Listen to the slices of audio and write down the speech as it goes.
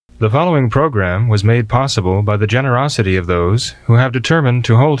The following program was made possible by the generosity of those who have determined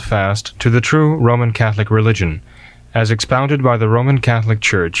to hold fast to the true Roman Catholic religion, as expounded by the Roman Catholic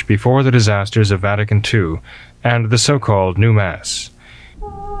Church before the disasters of Vatican II and the so-called New Mass.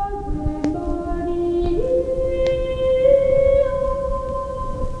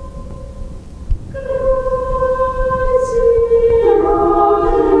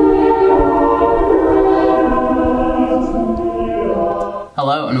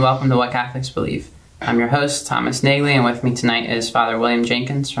 Hello and welcome to What Catholics Believe. I'm your host, Thomas Nagley, and with me tonight is Father William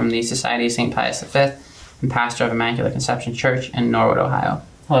Jenkins from the Society of St. Pius V and pastor of Immaculate Conception Church in Norwood, Ohio.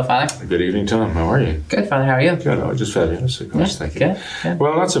 Hello, Father. Good evening, Tom. How are you? Good, Father. How are you? Good. Oh, just fabulous, of course. Thank you. Good.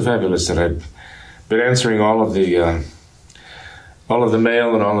 Well, not so fabulous that I've been answering all of the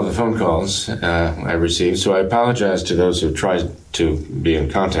mail and all of the phone calls I received, so I apologize to those who tried to be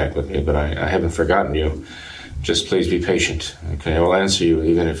in contact with me, but I haven't forgotten you. Just please be patient. Okay, I will answer you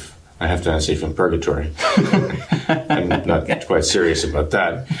even if I have to answer you from purgatory. I'm not quite serious about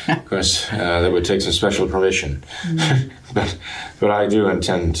that, because that would take some special permission. But I do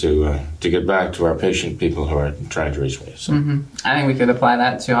intend to get back to our patient people who are trying to reach me. So. I think we could apply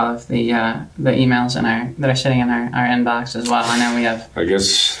that to all of the emails that are sitting in our inbox as well. I know we have. I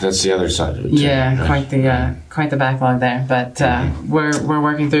guess that's the other side of it. Yeah, right? quite the backlog there. But we're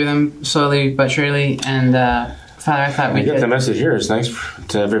working through them slowly but surely. And Father, I thought we get the message here is thanks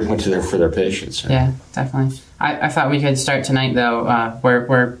to everyone for their patience. Right? Yeah, definitely. I thought we could start tonight though.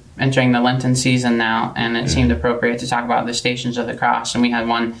 We're entering the Lenten season now, and it seemed appropriate to talk about the Stations of the Cross. And we had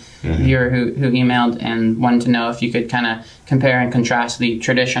one viewer who emailed and wanted to know if you could kind of compare and contrast the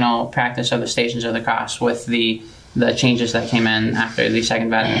traditional practice of the Stations of the Cross with the changes that came in after the Second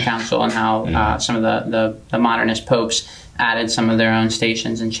Vatican Council, and how some of the modernist popes added some of their own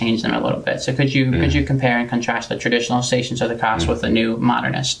stations and changed them a little bit. So could you compare and contrast the traditional Stations of the Cross with the new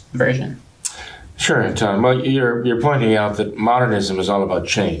modernist version? Sure, Tom. Well, you're pointing out that modernism is all about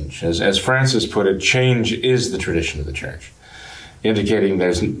change. As Francis put it, change is the tradition of the Church, indicating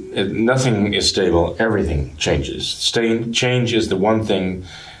there's nothing is stable, everything changes. Change is the one thing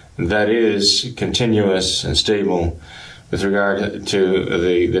that is continuous and stable with regard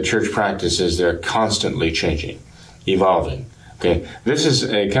to the Church practices. They're constantly changing, evolving. Okay, this is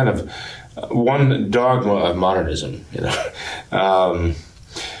a kind of one dogma of modernism, you know.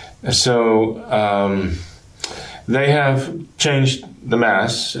 So they have changed the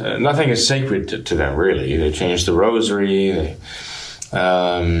Mass. Nothing is sacred to them, really. They changed the Rosary. They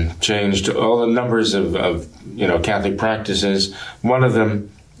changed all the numbers of Catholic practices. One of them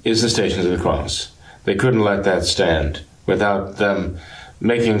is the Stations of the Cross. They couldn't let that stand without them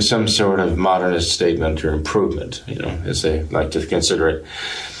making some sort of modernist statement or improvement, as they like to consider it.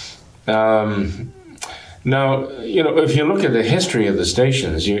 Now, if you look at the history of the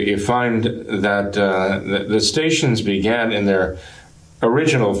stations, you find that the stations began in their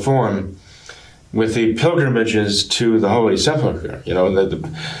original form with the pilgrimages to the Holy Sepulchre.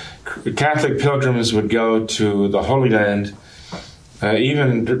 The Catholic pilgrims would go to the Holy Land,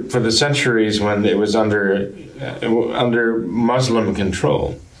 even for the centuries when it was under Muslim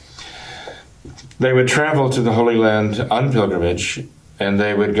control. They would travel to the Holy Land on pilgrimage, and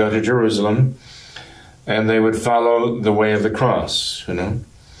they would go to Jerusalem, and they would follow the way of the cross, In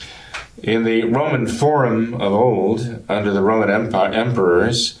the Roman Forum of old, under the Roman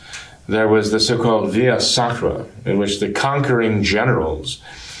emperors, there was the so-called Via Sacra, in which the conquering generals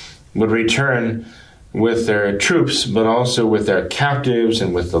would return with their troops, but also with their captives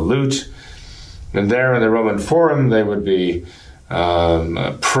and with the loot. And there in the Roman Forum, they would be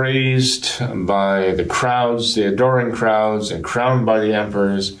praised by the crowds, the adoring crowds, and crowned by the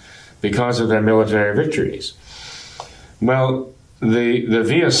emperors because of their military victories. Well, the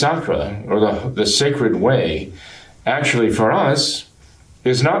Via Sacra, or the sacred way, actually for us,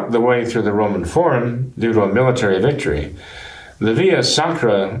 is not the way through the Roman Forum due to a military victory. The Via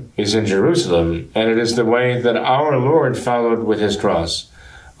Sacra is in Jerusalem, and it is the way that our Lord followed with his cross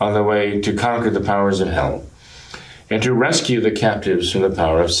on the way to conquer the powers of hell and to rescue the captives from the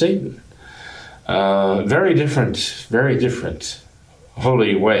power of Satan. Very different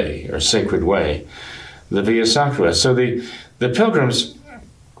holy way or sacred way, the Via Sacra. So the pilgrims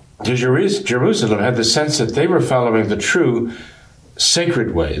to Jerusalem had the sense that they were following the true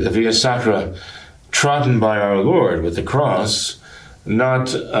sacred way, the Via Sacra trodden by our Lord with the cross, not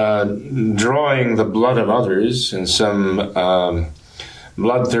drawing the blood of others in some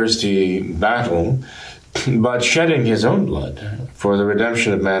bloodthirsty battle, but shedding his own blood for the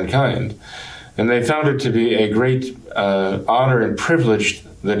redemption of mankind. And they found it to be a great honor and privilege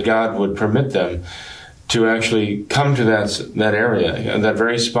that God would permit them to actually come to that area, that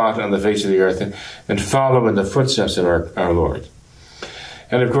very spot on the face of the earth, and follow in the footsteps of our Lord.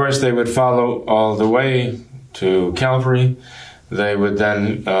 And of course, they would follow all the way to Calvary. They would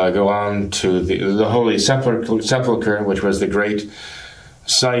then go on to the Holy Sepulchre, which was the great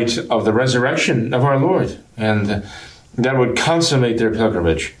site of the resurrection of our Lord, and that would consummate their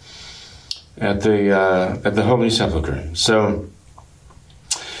pilgrimage at the Holy Sepulchre. So,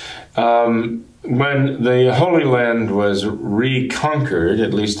 when the Holy Land was reconquered,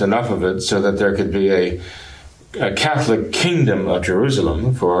 at least enough of it, so that there could be a Catholic kingdom of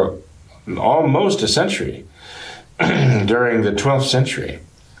Jerusalem for almost a century, during the 12th century,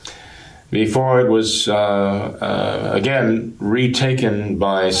 before it was again retaken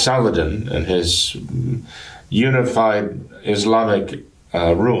by Saladin and his unified Islamic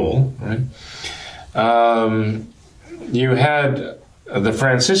rule. Right? You had the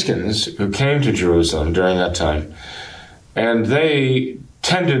Franciscans who came to Jerusalem during that time, and they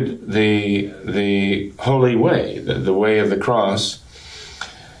tended the Holy Way, the way of the cross.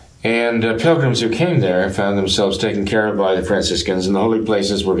 And pilgrims who came there found themselves taken care of by the Franciscans, and the holy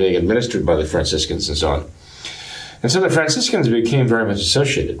places were being administered by the Franciscans and so on. And so the Franciscans became very much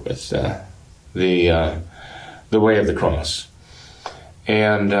associated with the way of the cross.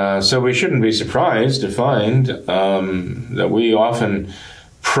 And so we shouldn't be surprised to find that we often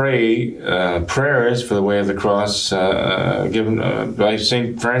pray prayers for the way of the cross given by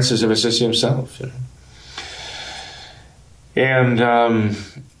St. Francis of Assisi himself. You know? And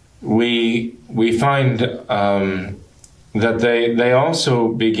we find that they also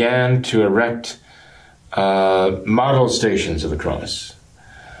began to erect model stations of the cross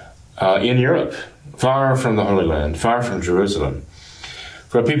in Europe, far from the Holy Land, far from Jerusalem,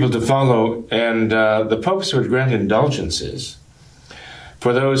 for people to follow. And the popes would grant indulgences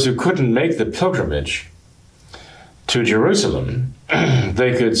for those who couldn't make the pilgrimage to Jerusalem.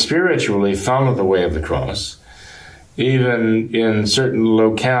 They could spiritually follow the way of the cross, even in certain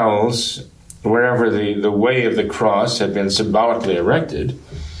locales, wherever the way of the cross had been symbolically erected,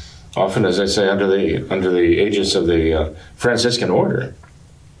 often, as I say, under the aegis of the Franciscan order.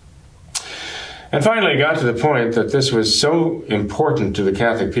 And finally, it got to the point that this was so important to the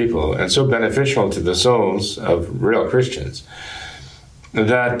Catholic people and so beneficial to the souls of real Christians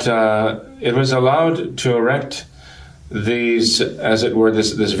that it was allowed to erect these, as it were,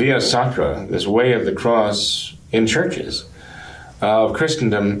 this via sacra, this way of the cross, in churches of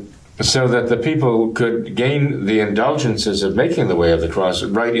Christendom, so that the people could gain the indulgences of making the way of the cross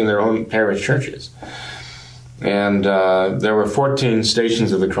right in their own parish churches. And there were 14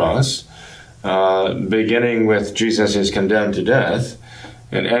 stations of the cross, beginning with Jesus is condemned to death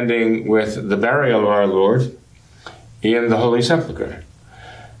and ending with the burial of our Lord in the Holy Sepulchre.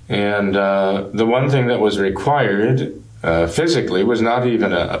 And the one thing that was required physically was not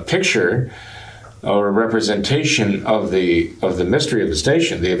even a picture or a representation of the mystery of the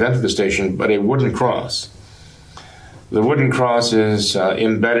station, the event of the station, but a wooden cross. The wooden cross is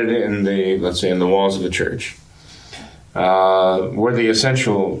embedded in in the walls of the church, were the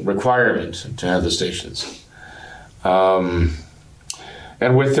essential requirement to have the stations.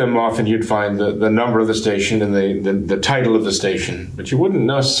 And with them, often you'd find the number of the station and the title of the station, but you wouldn't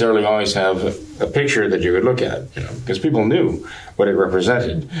necessarily always have a picture that you could look at, because people knew what it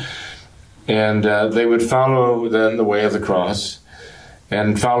represented. And they would follow then the way of the cross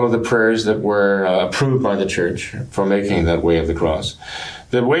and follow the prayers that were approved by the church for making that way of the cross.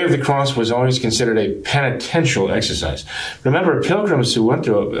 The way of the cross was always considered a penitential exercise. Remember, pilgrims who went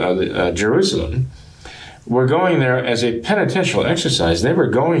to Jerusalem were going there as a penitential exercise. They were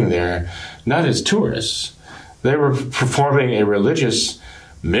going there not as tourists. They were performing a religious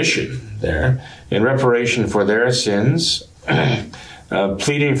mission there in reparation for their sins,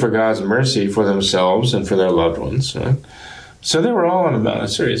 pleading for God's mercy for themselves and for their loved ones. Right? So they were all on a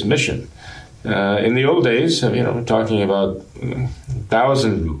serious mission. In the old days, talking about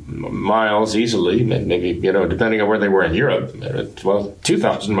 1,000 miles easily, maybe, depending on where they were in Europe,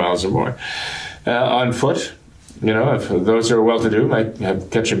 2,000 miles or more, on foot. If those who are well-to-do might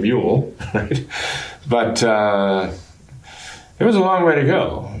catch a mule, right? But it was a long way to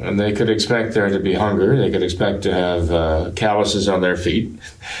go, and they could expect there to be hunger. They could expect to have calluses on their feet.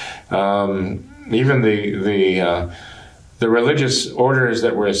 Even the religious orders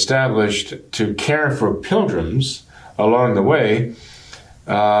that were established to care for pilgrims along the way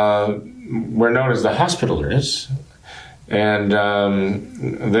were known as the Hospitallers, and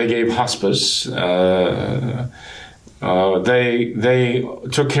they gave hospice. They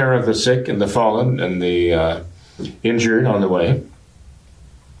took care of the sick and the fallen and the injured on the way.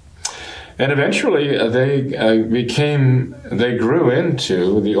 And eventually they grew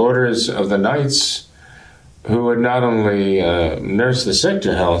into the orders of the knights, who would not only nurse the sick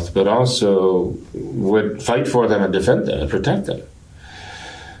to health, but also would fight for them and defend them and protect them.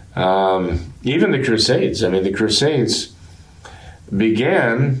 Even the Crusades. I mean, the Crusades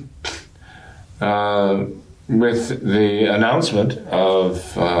began with the announcement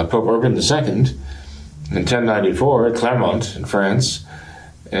of Pope Urban II in 1094 at Clermont in France,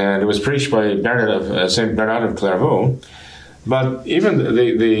 and it was preached by Saint Bernard of Clairvaux. But even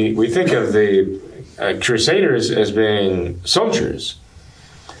we think of the Crusaders as being soldiers.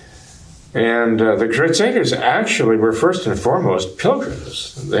 And the Crusaders actually were first and foremost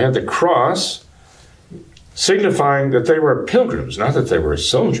pilgrims. They had the cross, signifying that they were pilgrims, not that they were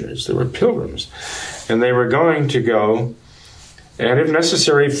soldiers. They were pilgrims. And they were going to go, and if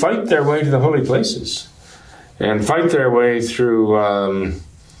necessary, fight their way to the holy places, and fight their way through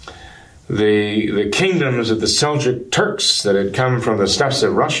the kingdoms of the Seljuk Turks that had come from the steppes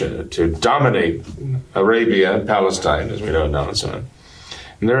of Russia to dominate Arabia and Palestine, as we know now, and so on.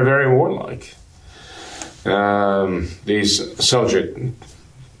 And they're very warlike, these Seljuk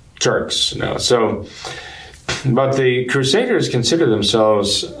Turks now. But the Crusaders considered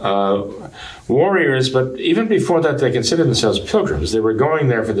themselves warriors, but even before that, they considered themselves pilgrims. They were going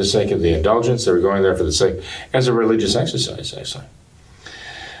there for the sake of the indulgence. They were going there for the sake, as a religious exercise, actually.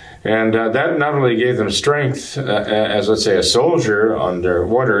 And that not only gave them strength as, let's say, a soldier on their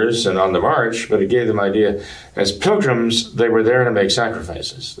orders and on the march, but it gave them idea as pilgrims. They were there to make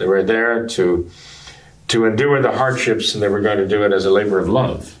sacrifices. They were there to endure the hardships, and they were going to do it as a labor of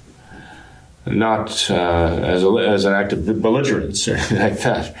love, not as an act of belligerence or anything like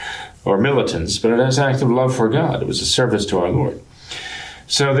that, or militance, but as an act of love for God. It was a service to our Lord.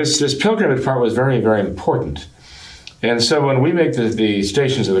 So this pilgrimage part was very, very important. And so when we make the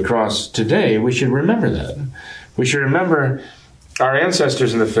Stations of the Cross today, we should remember that. We should remember our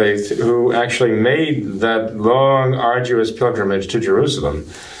ancestors in the faith who actually made that long, arduous pilgrimage to Jerusalem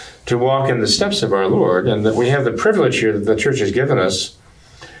to walk in the steps of our Lord, and that we have the privilege here that the Church has given us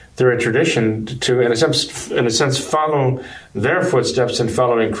through a tradition to, in a sense, follow their footsteps and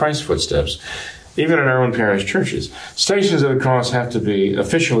following Christ's footsteps, even in our own parish churches. Stations of the Cross have to be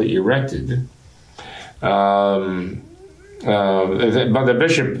officially erected by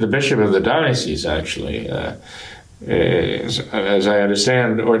the bishop of the diocese, actually, is, as I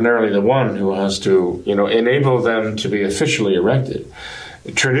understand, ordinarily the one who has to, enable them to be officially erected,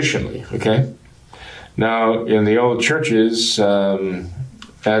 traditionally. Okay. Now, in the old churches,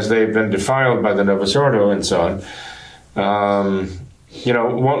 as they've been defiled by the Novus Ordo and so on,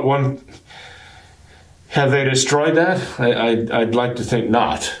 one. Have they destroyed that? I'd like to think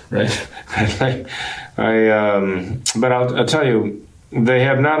not, right? But I'll tell you, they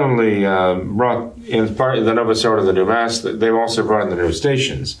have not only brought in part of the Novus Ordo, the new Mass, they've also brought in the new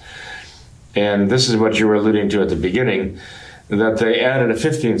stations. And this is what you were alluding to at the beginning, that they added a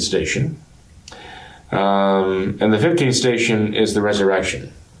 15th station. And the 15th station is the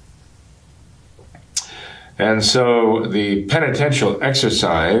resurrection. And so the penitential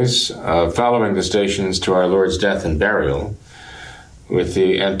exercise following the stations to our Lord's death and burial, with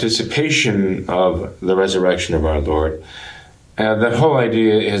the anticipation of the resurrection of our Lord, that whole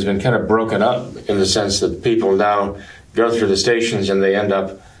idea has been kind of broken up in the sense that people now go through the stations and they end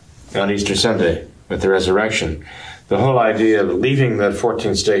up on Easter Sunday with the resurrection. The whole idea of leaving the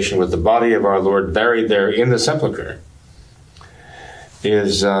 14th station with the body of our Lord buried there in the sepulchre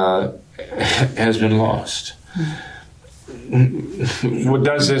has been lost.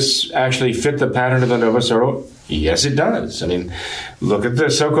 Does this actually fit the pattern of the Novus Ordo? Yes, it does. I mean, look at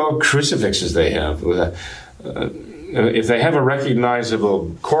the so-called crucifixes they have. If they have a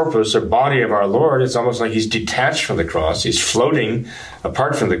recognizable corpus or body of our Lord, it's almost like he's detached from the cross. He's floating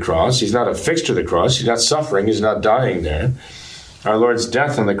apart from the cross. He's not affixed to the cross. He's not suffering. He's not dying there. Our Lord's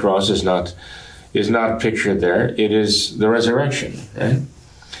death on the cross is not pictured there. It is the resurrection, right?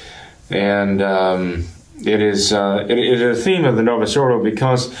 And it is a theme of the Novus Ordo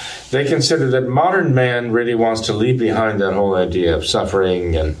because they consider that modern man really wants to leave behind that whole idea of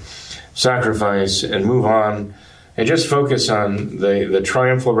suffering and sacrifice and move on and just focus on the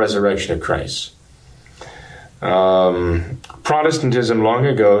triumphal resurrection of Christ. Protestantism long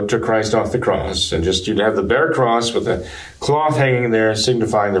ago took Christ off the cross, and just you'd have the bare cross with a cloth hanging there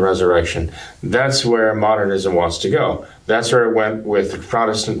signifying the resurrection. That's where modernism wants to go. That's where it went with the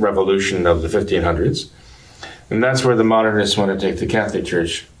Protestant Revolution of the 1500s. And that's where the modernists want to take the Catholic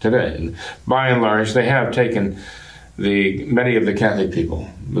Church today. And by and large, they have taken many of the Catholic people,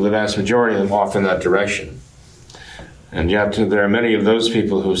 the vast majority of them, off in that direction. And yet there are many of those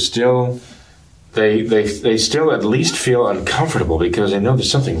people who still, they still at least feel uncomfortable because they know there's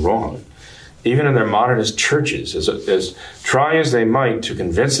something wrong. Even in their modernist churches, as try as they might to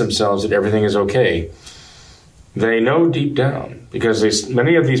convince themselves that everything is okay, they know deep down, because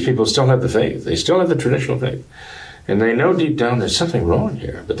many of these people still have the faith. They still have the traditional faith. And they know deep down there's something wrong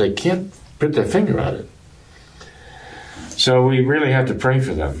here, but they can't put their finger on it. So we really have to pray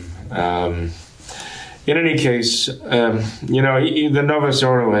for them. In any case, the Novus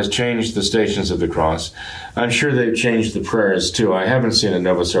Ordo has changed the Stations of the Cross. I'm sure they've changed the prayers too. I haven't seen a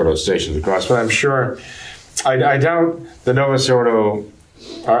Novus Ordo Station of the Cross, but I'm sure, I doubt the Novus Ordo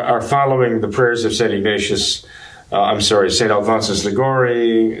are following the prayers of St. Ignatius, St. Alphonsus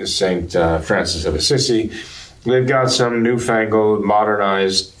Liguori, St. Francis of Assisi. They've got some newfangled,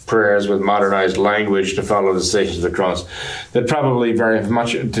 modernized prayers with modernized language to follow the Stations of the Cross that probably very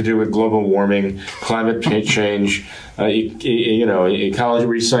much to do with global warming, climate change, ecology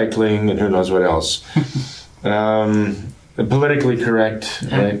recycling, and who knows what else. Politically correct,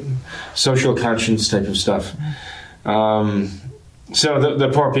 right? Social conscience type of stuff. So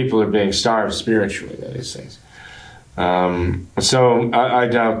the poor people are being starved spiritually by these things. So I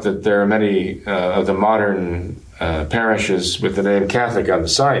doubt that there are many of the modern parishes with the name Catholic on the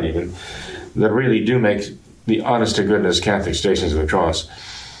side even that really do make the honest-to-goodness Catholic Stations of the Cross.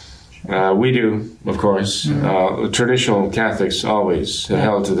 We do, of course. Traditional Catholics always have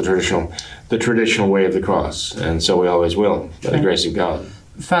held to the traditional way of the cross, and so we always will, by the grace of God.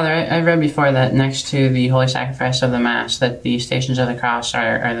 Father, I read before that next to the Holy Sacrifice of the Mass, that the Stations of the Cross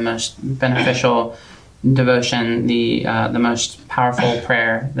are the most beneficial devotion, the most powerful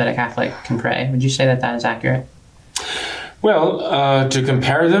prayer that a Catholic can pray. Would you say that is accurate? Well, to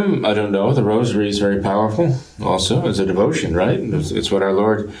compare them, I don't know. The Rosary is very powerful also as a devotion, right? It's what our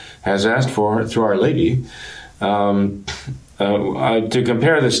Lord has asked for through Our Lady. To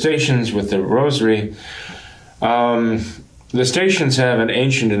compare the Stations with the Rosary, the Stations have an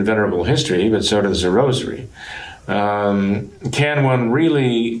ancient and venerable history, but so does the Rosary. Can one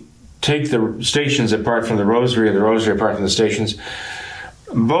really take the Stations apart from the Rosary and the Rosary apart from the Stations?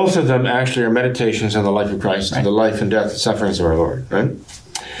 Both of them actually are meditations on the life of Christ, right. The life and death and sufferings of our Lord, right?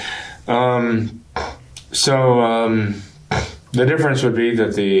 The difference would be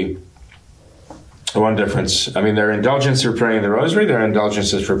that there are indulgences for praying the Rosary, there are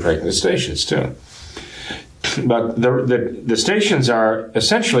indulgences for praying the Stations too. But the Stations are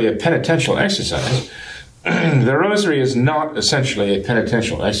essentially a penitential exercise. The Rosary is not essentially a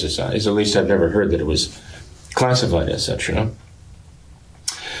penitential exercise. At least I've never heard that it was classified as such,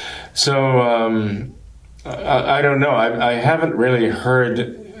 So, I don't know. I haven't really heard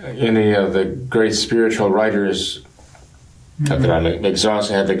any of the great spiritual writers, not that I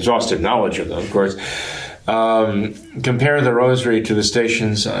have exhaustive knowledge of them, of course, compare the Rosary to the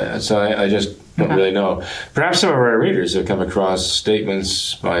Stations, so I just don't really know. Perhaps some of our readers have come across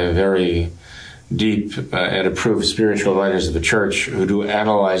statements by very deep and approved spiritual writers of the Church who do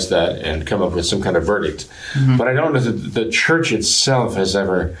analyze that and come up with some kind of verdict. But I don't know that the Church itself has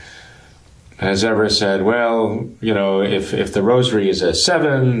ever said, well, if the Rosary is a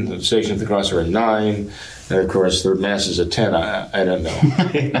 7, the Stations of the Cross are a 9, and of course the Mass is a 10. I don't know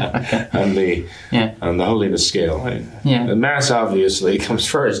on the holiness scale. The Mass obviously comes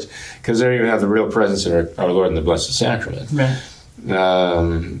first because there you have the real presence of our Lord in the Blessed Sacrament. Right.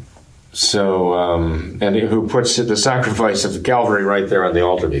 And who puts the sacrifice of the Calvary right there on the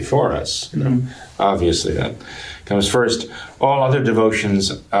altar before us. Obviously that comes first. All other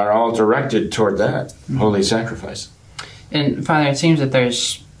devotions are all directed toward that holy sacrifice. And Father, it seems that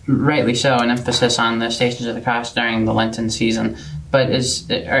there's, rightly so, an emphasis on the Stations of the Cross during the Lenten season. But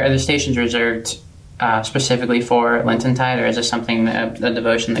are the Stations reserved specifically for Lentintide, or is this something, a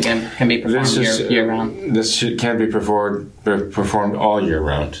devotion that can be performed year round? This can be performed all year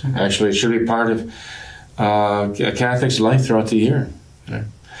round. Actually, it should be part of a Catholic's life throughout the year.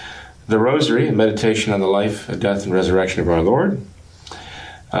 The Rosary, a meditation on the life, death, and resurrection of our Lord,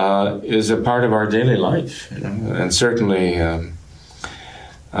 is a part of our daily life, and certainly, even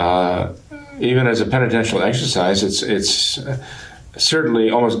as a penitential exercise, it's certainly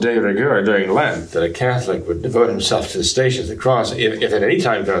almost de rigueur during Lent that a Catholic would devote himself to the Stations of the Cross. If at any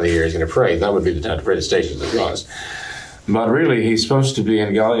time during the year he's going to pray, that would be the time to pray the Stations of the Cross. But really, he's supposed to be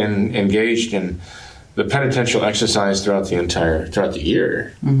engaged in the penitential exercise throughout the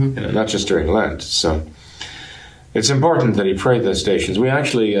year, not just during Lent. So it's important that he pray the Stations. We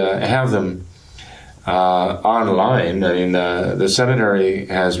actually have them online. I mean, the seminary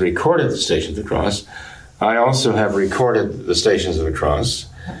has recorded the Stations of the Cross. I also have recorded the Stations of the Cross,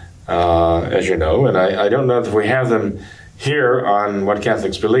 as you know, and I don't know if we have them here on What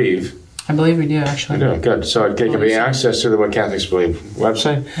Catholics Believe. I believe we do, actually. We do, good. So it can be access to the What Catholics Believe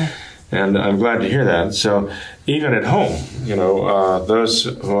website, and I'm glad to hear that. So even at home, those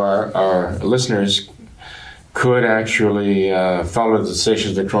who are our listeners could actually follow the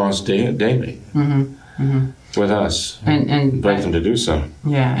Stations of the Cross daily with us, and invite them to do so.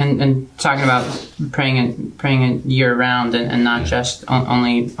 Yeah, and talking about praying it year round, and not just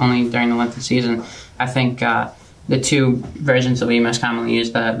only during the Lenten season. I think the two versions that we most commonly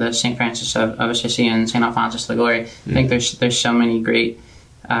use, the St. Francis of Assisi and St. Alphonsus Liguori, I think there's so many great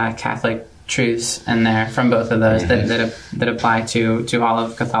Catholic truths in there from both of those that apply to all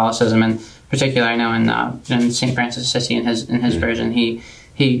of Catholicism. And particularly, I know in St. Francis of Assisi, in his version, he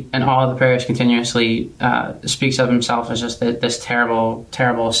in all of the prayers continuously speaks of himself as just this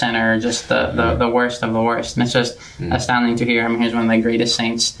terrible sinner, just the worst of the worst. And it's just astounding to hear him. He's one of the greatest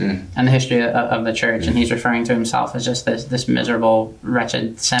saints in the history of the church, and he's referring to himself as just this miserable,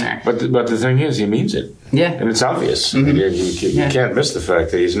 wretched sinner. But the thing is, he means it. Yeah. And it's obvious. You can't miss the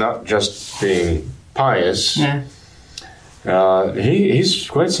fact that he's not just being pious. Yeah. He's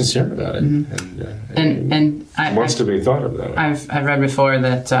quite sincere about it, and wants to be thought of that way. I've read before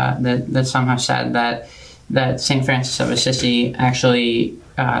that some have said that Saint Francis of Assisi actually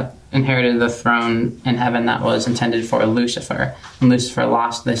inherited the throne in heaven that was intended for Lucifer, and Lucifer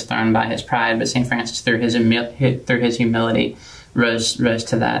lost this throne by his pride, but Saint Francis through his humility rose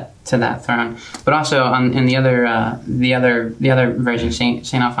to that throne. But also in the other version,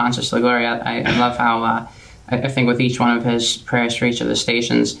 Saint Alphonsus Liguori, I love how. I think with each one of his prayers for each of the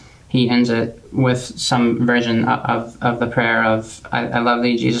stations, he ends it with some version of the prayer of, I love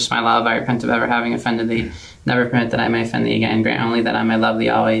thee, Jesus, my love. I repent of ever having offended thee. Never permit that I may offend thee again. Grant only that I may love thee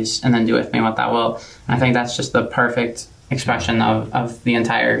always, and then do with me what thou wilt. And I think that's just the perfect expression of the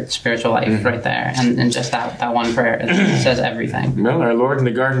entire spiritual life right there. And just that one prayer, it says everything. Well, our Lord in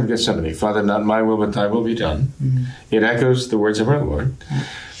the Garden of Gethsemane, Father, not my will, but thy will be done. It echoes the words of our Lord.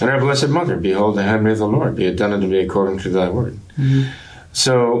 And our Blessed Mother, behold the handmaid of the Lord, be it done unto me according to thy word.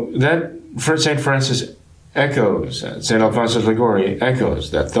 So that St. Francis echoes, St. Alphonsus Liguori echoes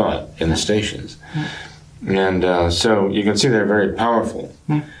that thought in the stations. And so you can see they're very powerful,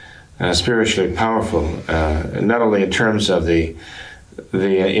 spiritually powerful, not only in terms of the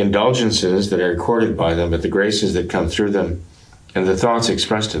indulgences that are recorded by them, but the graces that come through them and the thoughts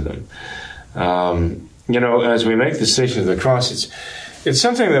expressed in them. As we make the Station of the Cross, it's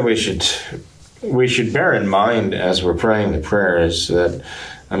something that we should bear in mind as we're praying the prayers. That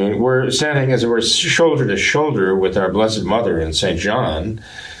we're standing, as it were, shoulder to shoulder with our Blessed Mother and St. John,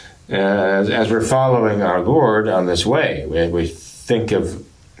 as we're following our Lord on this way. We think of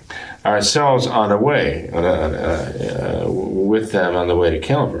ourselves on a way with them on the way to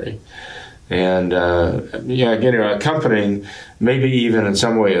Calvary. And again, accompanying, maybe even in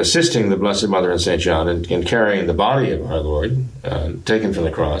some way assisting the Blessed Mother and St. John in carrying the body of our Lord, taken from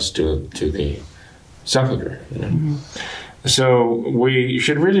the cross to the sepulchre. So we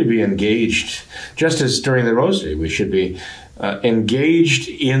should really be engaged, just as during the Rosary, we should be engaged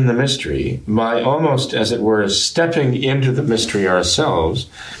in the mystery by almost, as it were, stepping into the mystery ourselves,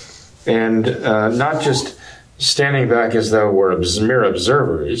 and not just standing back as though we're mere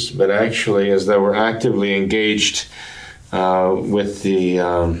observers, but actually as though we're actively engaged with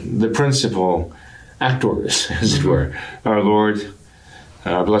the principal actors, as it were, our Lord,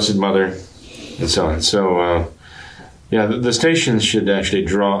 our Blessed Mother, and so on. So, the stations should actually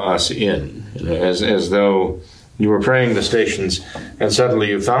draw us in, as though you were praying the stations, and suddenly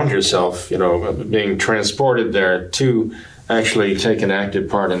you found yourself, being transported there to actually take an active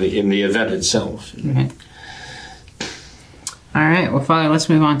part in the event itself. All right, well, Father, let's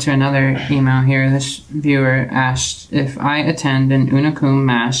move on to another email here. This viewer asked, if I attend an Una Cum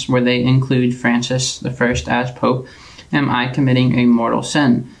Mass where they include Francis I as Pope, am I committing a mortal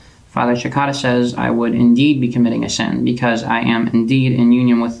sin? Father Chikata says, I would indeed be committing a sin, because I am indeed in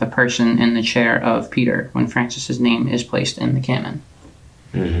union with the person in the chair of Peter when Francis's name is placed in the canon.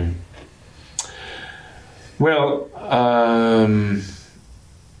 Well,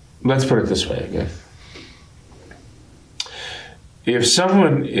 let's put it this way again. If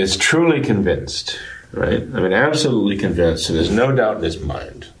someone is truly convinced, right, absolutely convinced, and there's no doubt in his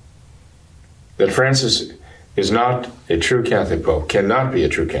mind that Francis is not a true Catholic Pope, cannot be a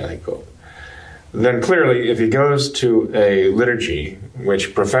true Catholic Pope, then clearly if he goes to a liturgy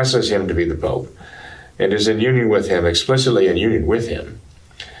which professes him to be the Pope and is in union with him, explicitly in union with him,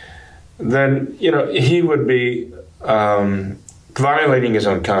 then, he would be violating his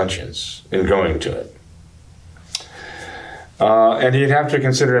own conscience in going to it. And he'd have to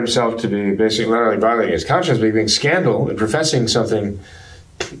consider himself to be basically not only violating his conscience, but being scandal and professing something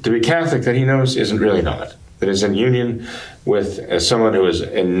to be Catholic that he knows isn't really not. That is in union with someone who is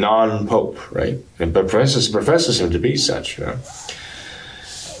a non-pope, right? But professes him to be such. You know?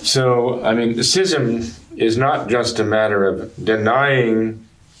 So, I mean, the schism is not just a matter of denying,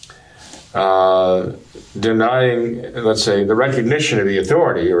 let's say, the recognition of the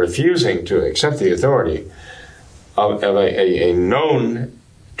authority or refusing to accept the authority of a known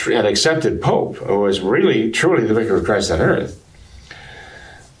and accepted pope who was really, truly the vicar of Christ on earth.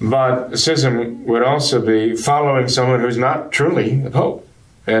 But schism would also be following someone who's not truly the pope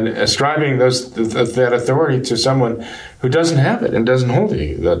and ascribing that authority to someone who doesn't have it and doesn't hold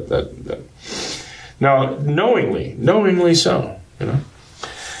it. Now, knowingly so, you know.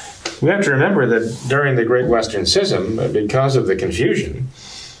 We have to remember that during the Great Western Schism, because of the confusion,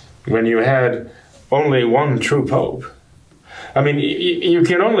 when you had only one true pope, I mean, you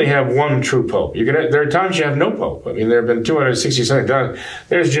can only have one true pope. There are times you have no pope. I mean, there have been 267 times.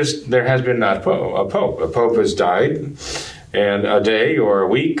 There has been not a pope. A pope has died, and a day or a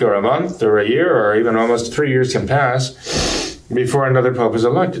week or a month or a year or even almost 3 years can pass before another pope is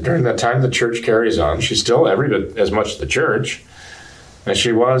elected. During that time, the church carries on. She's still every bit as much the church as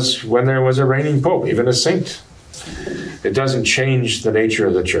she was when there was a reigning pope, even a saint. It doesn't change the nature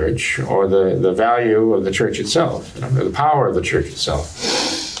of the church or the value of the church itself, you know, the power of the church itself.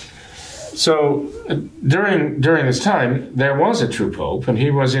 So during this time, there was a true pope, and he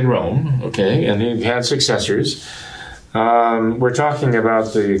was in Rome, okay, and he had successors. We're talking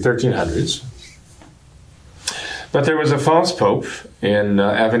about the 1300s. But there was a false pope in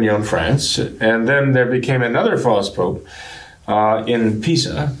Avignon, France, and then there became another false pope in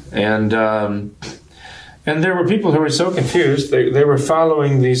Pisa, and there were people who were so confused, they were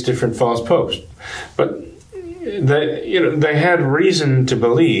following these different false popes. But they had reason to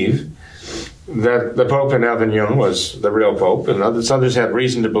believe that the Pope in Avignon was the real Pope, and others had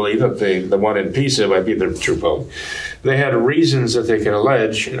reason to believe that the one in Pisa might be the true Pope. They had reasons that they could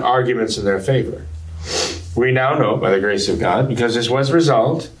allege and arguments in their favor. We now know, by the grace of God, because this was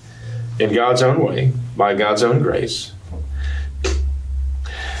resolved in God's own way, by God's own grace,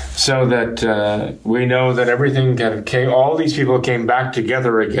 so that we know that everything all these people came back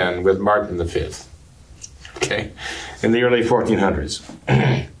together again with Martin V, okay, in the early 1400s,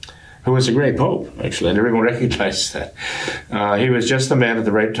 who was a great pope, actually, and everyone recognized that. He was just the man at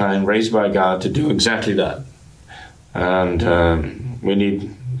the right time, raised by God to do exactly that. And we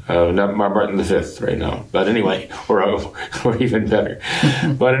need not Martin V right now, but anyway, or even better.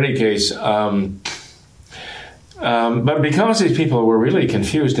 But in any case, but because these people were really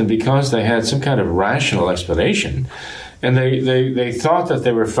confused and because they had some kind of rational explanation, and they thought that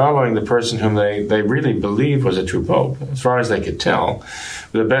they were following the person whom they really believed was a true pope, as far as they could tell,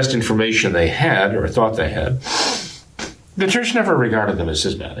 the best information they had or thought they had, the church never regarded them as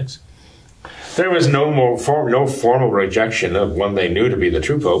schismatics. There was no formal rejection of one they knew to be the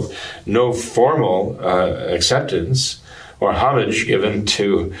true pope, no formal acceptance or homage given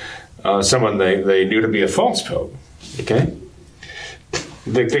to someone they knew to be a false pope. Okay?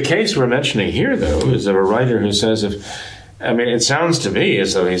 The case we're mentioning here, though, is of a writer who says, it sounds to me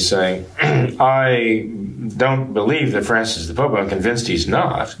as though he's saying, I don't believe that Francis is the Pope, I'm convinced he's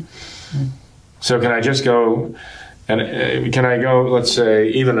not. So can I just go, let's say,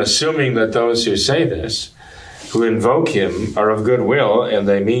 even assuming that those who say this, who invoke him, are of good will and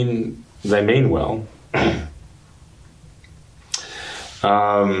they mean well,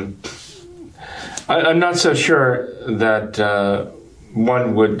 I'm not so sure that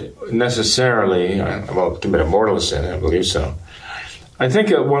one would necessarily, commit a mortal sin, I believe so. I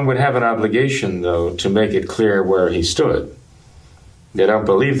think one would have an obligation, though, to make it clear where he stood. I don't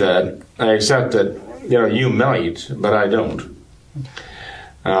believe that. I accept that, you might, but I don't.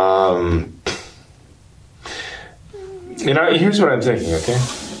 Here's what I'm thinking, okay?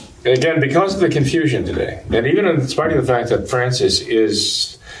 Again, because of the confusion today, and even in spite of the fact that Francis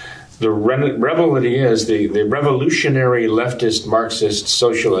is the rebel that he is, the revolutionary leftist, Marxist,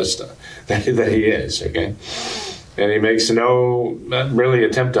 socialist that he is, okay? And he makes no really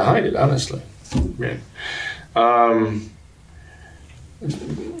attempt to hide it, honestly. Yeah.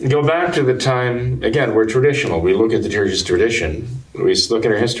 Go back to the time, again, we're traditional. We look at the church's tradition. We look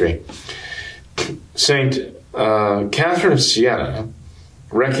at her history. Saint Catherine of Siena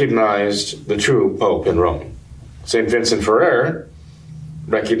recognized the true pope in Rome. Saint Vincent Ferrer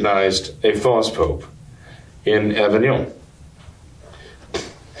recognized a false pope in Avignon.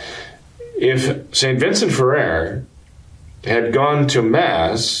 If Saint Vincent Ferrer had gone to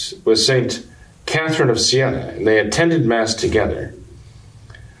Mass with Saint Catherine of Siena, and they attended Mass together,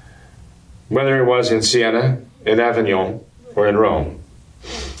 whether it was in Siena, in Avignon, or in Rome,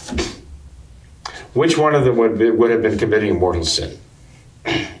 which one of them would have been committing mortal sin?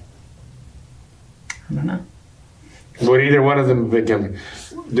 I don't know. Would either one of them become...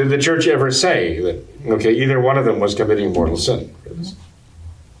 Did the church ever say that, okay, either one of them was committing mortal sin?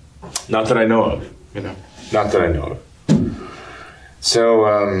 Not that I know of, Not that I know of. So,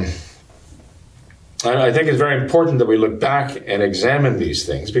 I think it's very important that we look back and examine these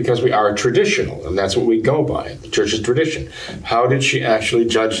things because we are traditional, and that's what we go by, the church's tradition. How did she actually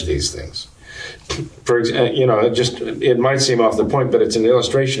judge these things? For example, it might seem off the point, but it's an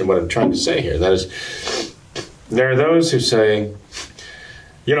illustration of what I'm trying to say here. That is, there are those who say,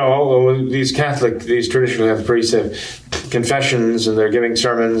 these traditional Catholic priests have confessions and they're giving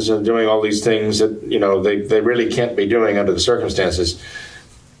sermons and doing all these things that, they really can't be doing under the circumstances.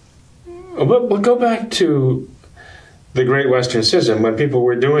 But we'll go back to the Great Western Schism when people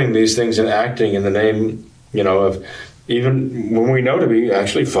were doing these things and acting in the name, of even when we know to be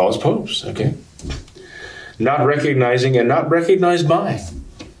actually false popes, okay? Not recognizing and not recognized by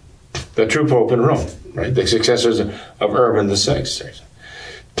the true Pope in Rome, right? The successors of Urban VI.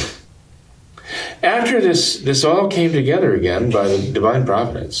 After this all came together again by the divine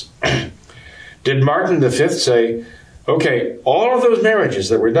providence, did Martin V say, okay, all of those marriages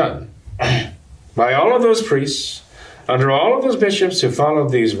that were done by all of those priests, under all of those bishops who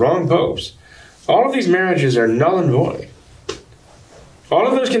followed these wrong popes, all of these marriages are null and void. All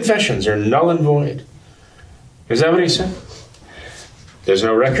of those confessions are null and void. Is that what he said? There's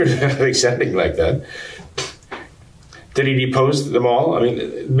no record of anything sounding like that. Did he depose them all? I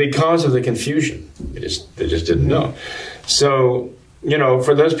mean, because of the confusion. They just didn't know. So,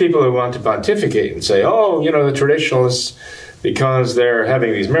 for those people who want to pontificate and say, the traditionalists, because they're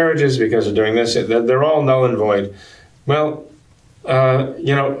having these marriages, because they're doing this, they're all null and void. Well,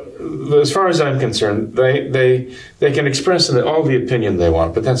 as far as I'm concerned, they can express all the opinion they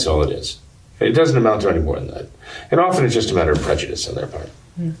want, but that's all it is. It doesn't amount to any more than that. And often it's just a matter of prejudice on their part.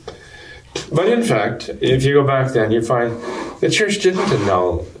 Mm. But in fact, if you go back then, you find the church didn't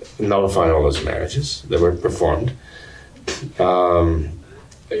nullify all those marriages that were performed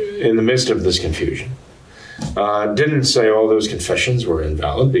in the midst of this confusion. Didn't say all those confessions were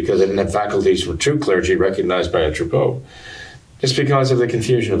invalid because they didn't have faculties for true clergy recognized by a true pope. It's because of the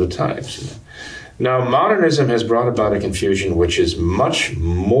confusion of the times. Now, modernism has brought about a confusion which is much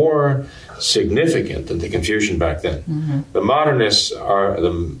more significant than the confusion back then. Mm-hmm. The modernists are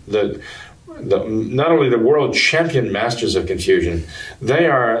not only the world champion masters of confusion, they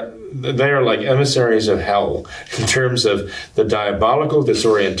are like emissaries of hell in terms of the diabolical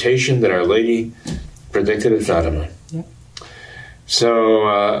disorientation that Our Lady predicted at Fatima. Yep. So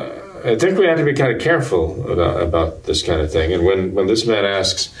I think we have to be kind of careful about this kind of thing. And when this man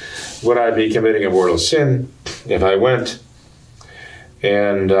asks, would I be committing a mortal sin if I went?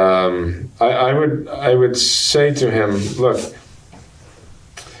 And I would say to him, look,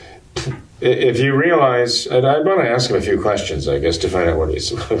 if you realize, and I want to ask him a few questions, I guess, to find out where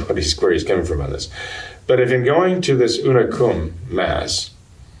he's coming from on this. But if in going to this Una Cum Mass,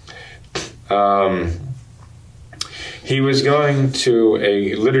 he was going to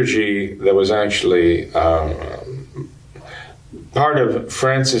a liturgy that was actually part of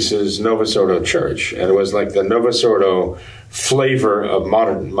Francis's Novus Ordo Church, and it was like the Novus Ordo flavor of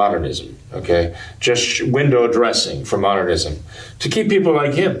modernism, okay? Just window dressing for modernism to keep people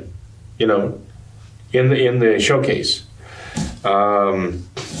like him, in the showcase.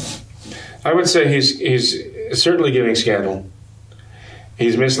 I would say he's certainly giving scandal.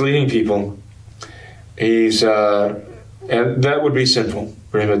 He's misleading people. He's and that would be sinful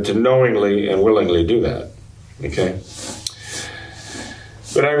for him to knowingly and willingly do that, okay?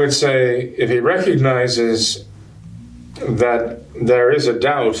 But I would say if he recognizes that there is a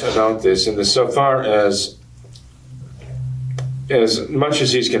doubt about this, and so far as much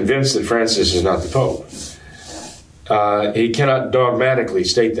as he's convinced that Francis is not the Pope, he cannot dogmatically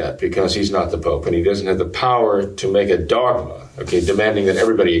state that because he's not the Pope, and he doesn't have the power to make a dogma, okay, demanding that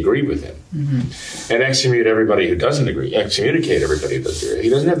everybody agree with him, mm-hmm. and excommunicate everybody who doesn't agree. He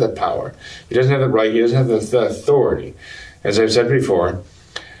doesn't have that power. He doesn't have the right. He doesn't have the authority. As I've said before,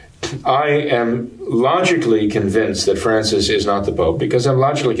 I am logically convinced that Francis is not the Pope because I'm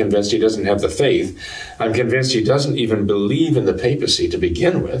logically convinced he doesn't have the faith. I'm convinced he doesn't even believe in the papacy to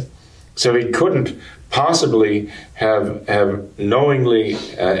begin with. So he couldn't possibly have knowingly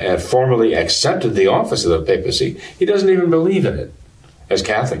and formally accepted the office of the papacy. He doesn't even believe in it, as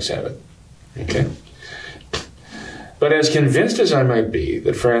Catholics have it. Okay. But as convinced as I might be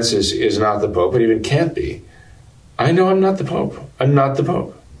that Francis is not the Pope, and even can't be, I know I'm not the Pope. I'm not the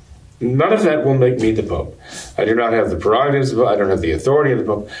Pope. None of that will make me the Pope. I do not have the prerogatives of the Pope. I don't have the authority of the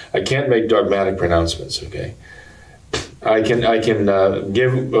Pope. I can't make dogmatic pronouncements, okay? I can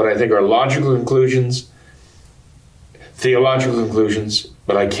give what I think are logical conclusions, theological conclusions,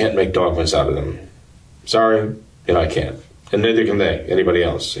 but I can't make dogmas out of them. Sorry, I can't. And neither can they, anybody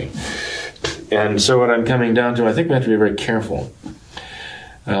else, see? And so what I'm coming down to, I think we have to be very careful.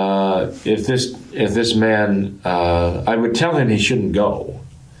 If this man, I would tell him he shouldn't go,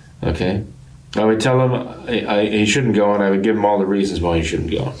 okay? I would tell him he shouldn't go, and I would give him all the reasons why he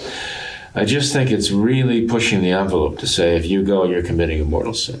shouldn't go. I just think it's really pushing the envelope to say, if you go, you're committing a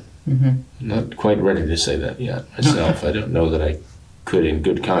mortal sin. Mm-hmm. I'm not quite ready to say that yet myself. I don't know that I could in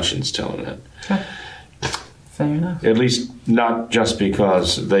good conscience tell him that. Okay. Fair enough. At least not just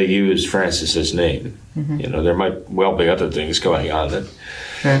because they used Francis's name. Mm-hmm. There might well be other things going on that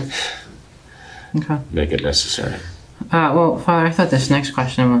make it necessary. Well, Father, I thought this next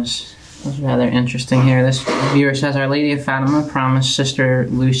question was rather interesting here. This viewer says, Our Lady of Fatima promised Sister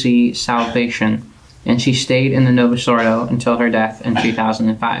Lucy salvation, and she stayed in the Novus Ordo until her death in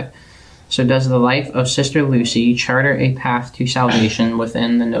 2005. So does the life of Sister Lucy charter a path to salvation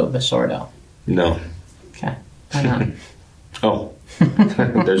within the Novus Ordo? No. Okay. Why not? Oh,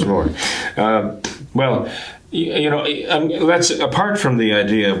 there's more. Well, that's apart from the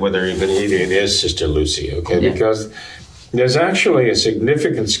idea of whether even is Sister Lucy, okay? Yeah. Because there's actually a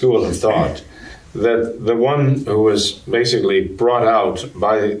significant school of thought that the one who was basically brought out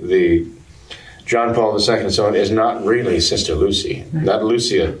by the John Paul II and so on is not really Sister Lucy, not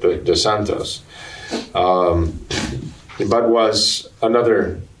Lucia de Santos, but was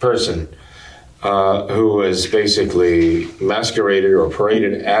another person who was basically masqueraded or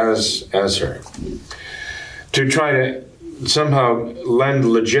paraded as her, to try to somehow lend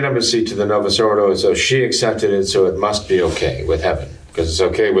legitimacy to the Novus Ordo, so she accepted it, so it must be okay with heaven, because it's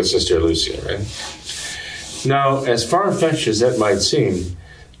okay with Sister Lucia, right? Now, as far-fetched as that might seem,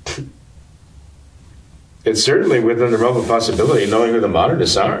 it's certainly within the realm of possibility, knowing who the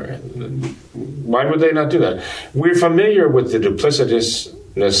modernists are. Why would they not do that? We're familiar with the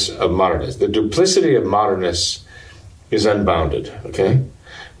duplicitousness of modernists. The duplicity of modernists is unbounded, okay?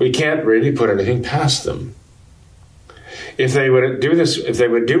 We can't really put anything past them. If they would do this, if they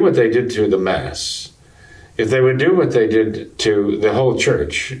would do what they did to the Mass, if they would do what they did to the whole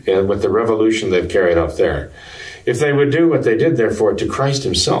church and with the revolution they've carried off there, if they would do what they did, therefore, to Christ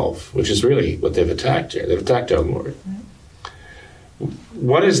himself, which is really what they've attacked here, they've attacked our Lord.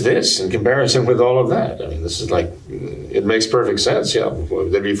 What is this in comparison with all of that? I mean, this is like, it makes perfect sense. Yeah,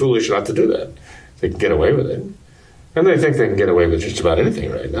 they'd be foolish not to do that. They can get away with it. And they think they can get away with just about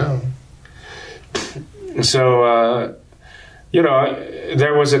anything right now. So,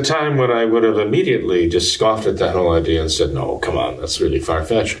 there was a time when I would have immediately just scoffed at that whole idea and said, no, come on, that's really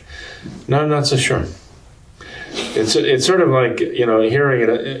far-fetched. No, I'm not so sure. It's sort of like, hearing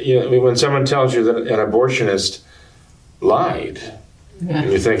it, when someone tells you that an abortionist lied,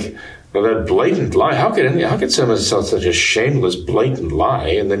 and you think, well, that blatant lie, how could someone tell such a shameless, blatant lie?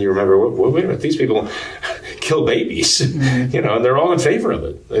 And then you remember, wait a minute, these people kill babies, and they're all in favor of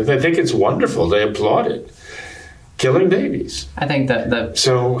it. They think it's wonderful. They applaud it. Killing babies. I think that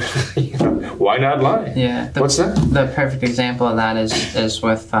so why not lie? Yeah. What's that? The perfect example of that is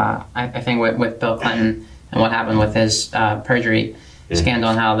with I think with Bill Clinton and what happened with his perjury scandal,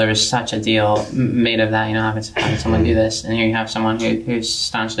 and how there was such a deal made of that. Having someone do this, and here you have someone who's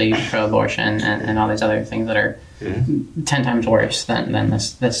staunchly pro-abortion and all these other things that are 10 times worse than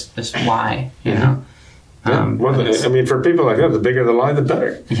this lie. For people like that, the bigger the lie, the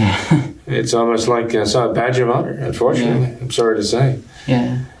better. Yeah. It's almost like a badge of honor, unfortunately. Yeah. I'm sorry to say.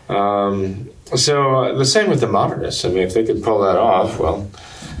 Yeah. So the same with the modernists. I mean, if they could pull that off, well,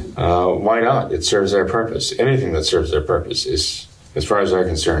 why not? It serves their purpose. Anything that serves their purpose is, as far as they're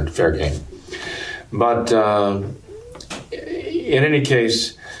concerned, fair game. But in any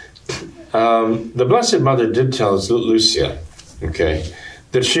case, the Blessed Mother did tell Lucia,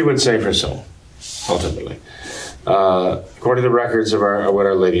 that she would save her soul, ultimately, according to the records of what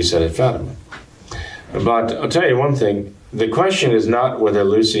Our Lady said at Fatima. But I'll tell you one thing, the question is not whether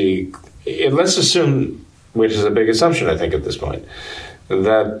Lucy, let's assume, which is a big assumption I think at this point,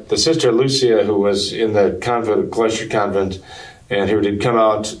 that the Sister Lucia, who was in the convent, cloistered convent, and who did come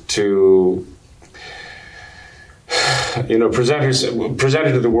out to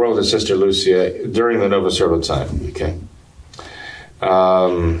presented to the world as Sister Lucia during the Novus Ordo time,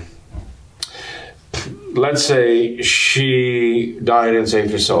 let's say she died and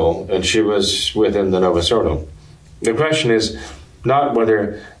saved her soul, and she was within the Novus Ordo. The question is not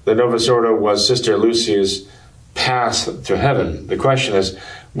whether the Novus Ordo was Sister Lucia's path to heaven. The question is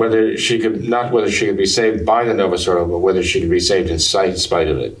whether she could be saved by the Novus Ordo, but whether she could be saved in spite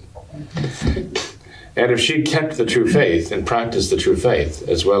of it. And if she kept the true faith and practiced the true faith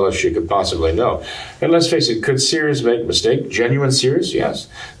as well as she could possibly know. And let's face it, could seers make mistake? Genuine seers? Yes.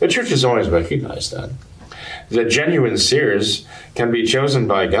 The church has always recognized that. The genuine seers can be chosen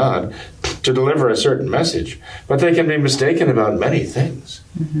by God to deliver a certain message, but they can be mistaken about many things.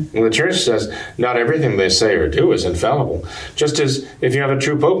 Mm-hmm. And the church says not everything they say or do is infallible. Just as if you have a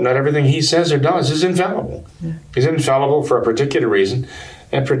true pope, not everything he says or does is infallible. Yeah. He's infallible for a particular reason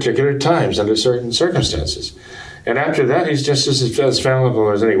at particular times under certain circumstances. And after that, he's just as fallible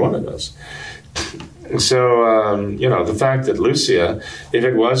as any one of us. So, the fact that Lucia, if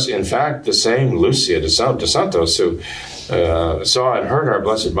it was in fact the same Lucia de Santos who saw and heard our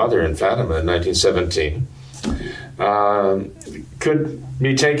Blessed Mother in Fatima in 1917, could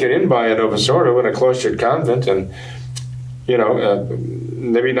be taken in by a Novus Ordo in a cloistered convent and,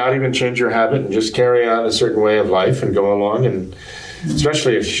 maybe not even change her habit and just carry on a certain way of life and go along, and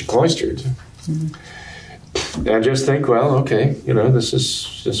especially if she's cloistered. Mm-hmm. And just think, well, okay, we're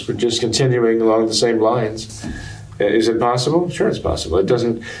just continuing along the same lines. Is it possible? Sure, it's possible. It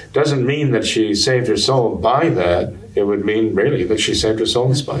doesn't mean that she saved her soul by that. It would mean really that she saved her soul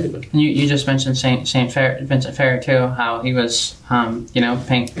in spite of it. You just mentioned Saint Vincent Ferrer too, how he was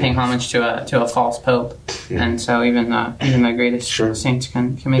paying homage to a false pope, and so even the greatest saints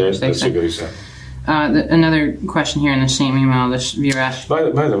can make mistakes. That's a good example. Another question here in the same email. This viewer asked. By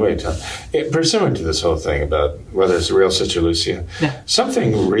the way, Tom, pursuant to this whole thing about whether it's the real Sister Lucia,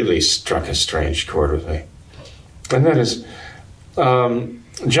 something really struck a strange chord with me, and that is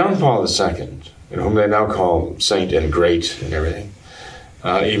John Paul II, whom they now call Saint and Great and everything,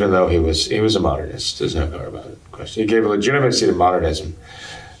 even though he was a modernist. There's no doubt about it. He gave legitimacy to modernism.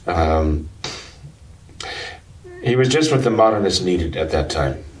 He was just what the modernists needed at that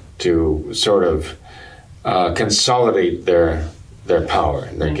time to sort of consolidate their power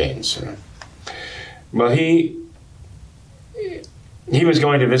and their gains. Well, he was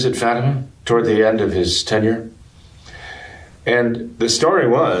going to visit Fatima toward the end of his tenure, and the story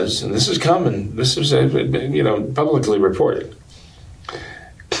was, and this is common, this was publicly reported,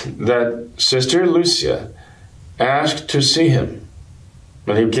 that Sister Lucia asked to see him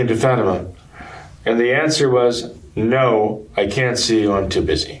when he came to Fatima, and the answer was, "No, I can't see you, I'm too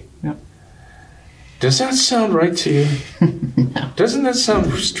busy." Does that sound right to you? No. Doesn't that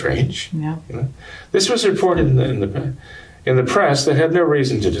sound strange? Yeah. This was reported in the press that had no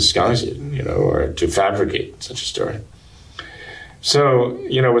reason to disguise it, or to fabricate such a story. So,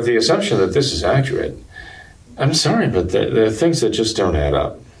 with the assumption that this is accurate, I'm sorry, but there are things that just don't add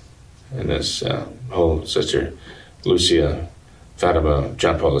up in this whole Sister Lucia Fatima,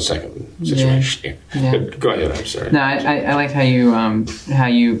 John Paul II situation. Yeah. Go ahead. I'm sorry. No, I like how you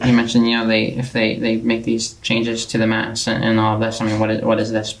mentioned if they make these changes to the mass and all of this. I mean, what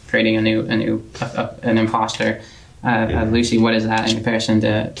is this? Creating an imposter, Lucy. What is that in comparison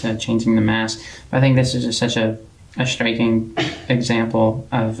to changing the mass? But I think this is such a striking example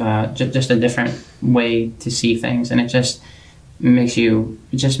of just a different way to see things, and it just makes you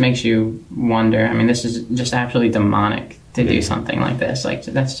wonder. I mean, this is just absolutely demonic to do something like this. Like,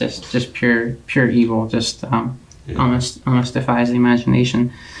 that's just pure evil. Just almost defies the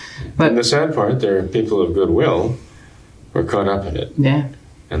imagination. But and the sad part, there are people of goodwill who are caught up in it. Yeah.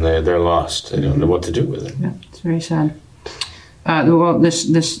 And they're lost. They don't know what to do with it. Yeah, it's very sad. Well,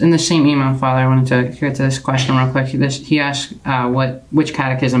 this in the same email, Father, I wanted to get to this question real quick. He asked, which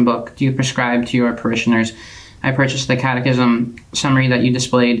catechism book do you prescribe to your parishioners? I purchased the catechism summary that you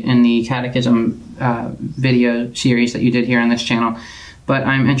displayed in the catechism video series that you did here on this channel, but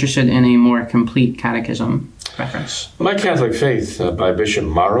I'm interested in a more complete catechism reference. My Catholic Faith by Bishop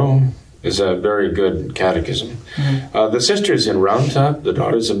Morrow is a very good catechism. Mm-hmm. The sisters in Round Top, the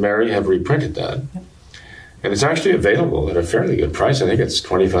Daughters of Mary, have reprinted that. Yep. And it's actually available at a fairly good price. I think it's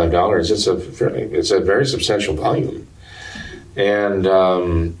 $25. It's a very substantial volume. And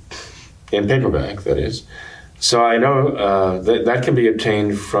in paperback, that is. So I know that can be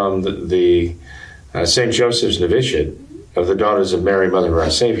obtained from the St. Joseph's Novitiate of the Daughters of Mary, Mother of Our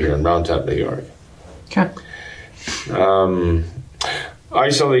Savior in Round Top, New York. Okay.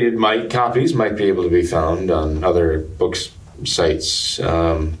 Isolated copies might be able to be found on other books sites,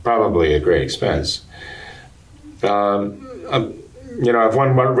 probably at great expense. If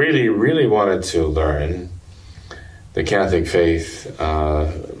one really, really wanted to learn the Catholic faith,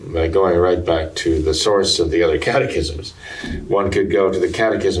 by going right back to the source of the other catechisms, one could go to the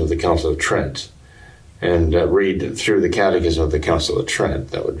Catechism of the Council of Trent. and read through the Catechism of the Council of Trent.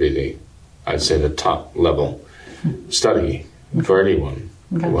 That would be I'd say the top level study for anyone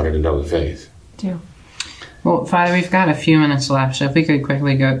who wanted to know the faith. Yeah. Well, Father, we've got a few minutes left, so if we could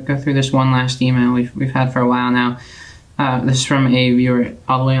quickly go through this one last email we've had for a while now. This is from a viewer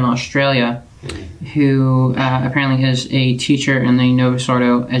all the way in Australia who apparently is a teacher in the Novus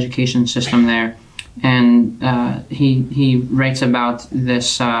Ordo education system there. And he writes about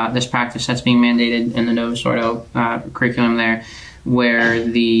this practice that's being mandated in the Novus Ordo curriculum there, where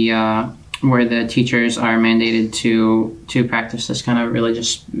the teachers are mandated to practice this kind of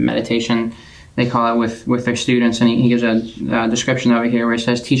religious meditation, they call it, with their students. And he gives a description over here where it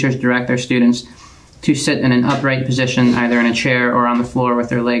says, teachers direct their students to sit in an upright position, either in a chair or on the floor with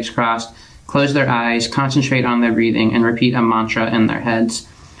their legs crossed, close their eyes, concentrate on their breathing, and repeat a mantra in their heads.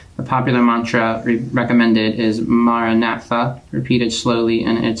 The popular mantra recommended is Maranatha, repeated slowly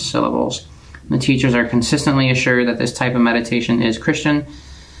in its syllables. The teachers are consistently assured that this type of meditation is Christian,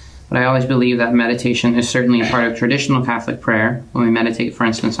 but I always believe that meditation is certainly a part of traditional Catholic prayer, when we meditate, for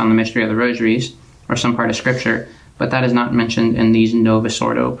instance, on the mystery of the rosaries, or some part of Scripture, but that is not mentioned in these Novus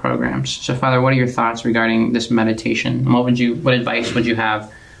Ordo programs. So, Father, what are your thoughts regarding this meditation? And what advice would you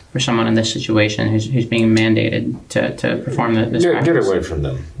have for someone in this situation who's being mandated to perform this practice? Get away from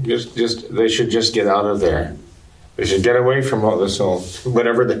them. They should just get out of there. They should get away from all this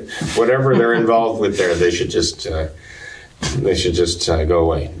whatever they're involved with there. They should just go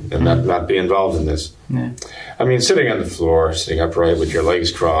away and not be involved in this. Yeah. I mean, sitting on the floor, sitting upright with your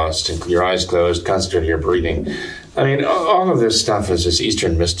legs crossed and your eyes closed, concentrating on your breathing. I mean, all of this stuff is this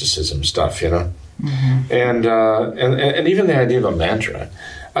Eastern mysticism stuff, you know. Mm-hmm. And even the idea of a mantra.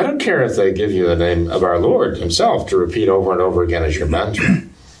 I don't care if they give you the name of our Lord Himself to repeat over and over again as your mantra.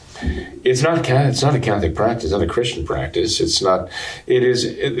 It's not a Catholic practice. It's not a Christian practice. It is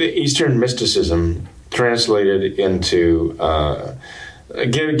Eastern mysticism translated into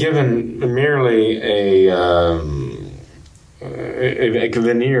given merely a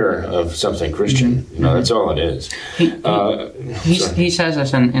veneer of something Christian. Mm-hmm. You know, that's all it is. He says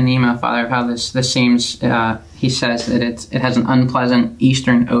this in the email, Father, how this seems. He says that it has an unpleasant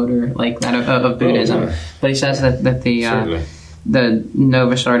Eastern odor, like that of Buddhism. Oh, yeah. But he says that the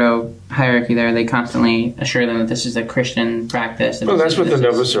Novus Ordo hierarchy there, they constantly assure them that this is a Christian practice. Well, that's what the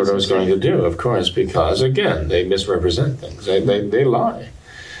Novus Ordo is going to do, of course, because, again, they misrepresent things. They lie.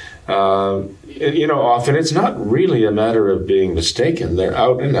 Often it's not really a matter of being mistaken. They're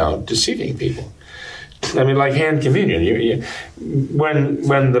out and out deceiving people. I mean, like hand communion.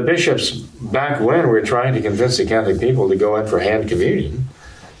 When the bishops back when were trying to convince the Catholic people to go in for hand communion,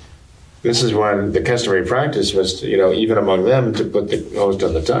 this is when the customary practice was, even among them, to put the host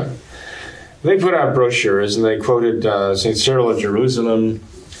on the tongue. They put out brochures and they quoted St. Cyril of Jerusalem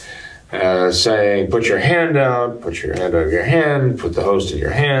saying, put your hand out of your hand, put the host in your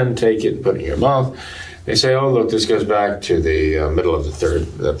hand, take it and put it in your mouth. They say, oh, look, this goes back to the middle of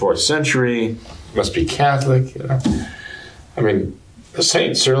the 4th century. Must be Catholic. I mean,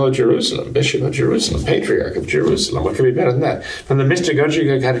 St. Cyril of Jerusalem, Bishop of Jerusalem, Patriarch of Jerusalem. What could be better than that? From the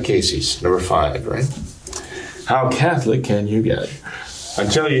Mystagogica Catechesis, number 5, right? How Catholic can you get?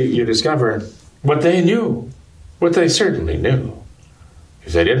 Until you discover what they knew, what they certainly knew.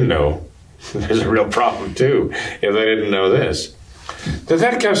 If they didn't know, there's a real problem too, if they didn't know this.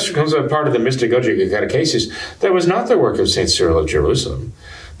 That comes a part of the Mystagogica Catechesis that was not the work of St. Cyril of Jerusalem,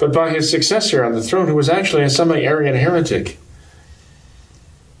 but by his successor on the throne, who was actually a semi-Arian heretic.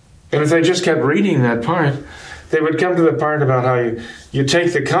 And if they just kept reading that part, they would come to the part about how you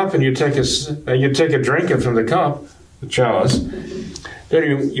take the cup and you take a drink from the cup, the chalice.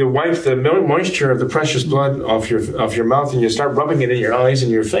 Then you wipe the moisture of the precious blood off your mouth and you start rubbing it in your eyes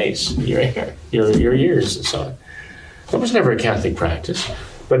and your face, your hair, your ears, and so on. That was never a Catholic practice.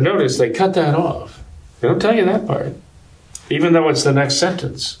 But notice they cut that off. They don't tell you that part, even though it's the next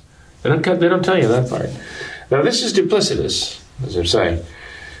sentence. They don't tell you that part. Now this is duplicitous, as I'm saying.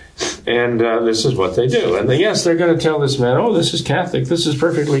 And this is what they do. And yes, they're going to tell this man, oh, this is Catholic, this is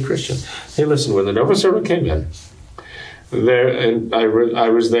perfectly Christian. Hey, listen, when the Novus Ordo came in, and I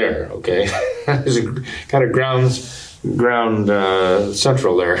was there, okay? There's a kind of ground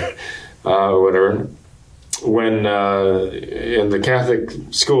central there, or whatever. When in the Catholic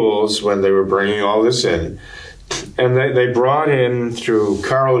schools, when they were bringing all this in, and they brought in through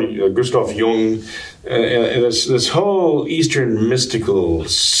Carl Gustav Jung this whole Eastern mystical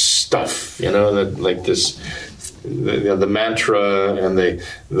stuff, that like this, the mantra and the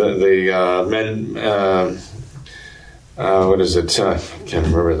men. What is it? I can't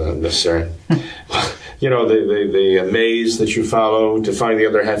remember the necessary. the maze that you follow to find the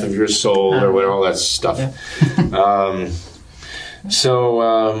other half of your soul, or what, all that stuff. Yeah.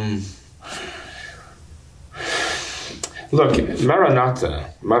 Look,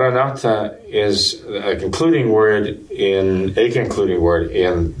 Maranatha. Maranatha is a concluding word in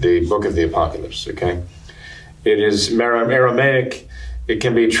the book of the Apocalypse. Okay, it is Aramaic. It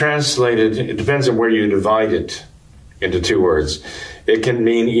can be translated. It depends on where you divide it into two words. It can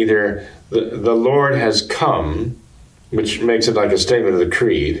mean either the Lord has come, which makes it like a statement of the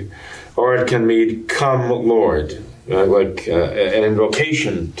creed, or it can mean come Lord, like an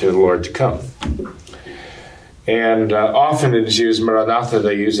invocation to the Lord to come. And often it is used, Maranatha,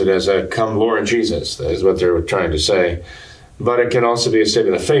 they use it as a come Lord Jesus. That is what they're trying to say. But it can also be a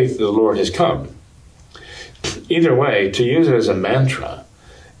statement of faith, the Lord has come. Either way, to use it as a mantra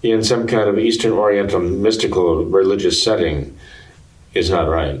in some kind of Eastern Oriental mystical religious setting is not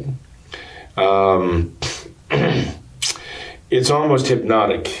right. It's almost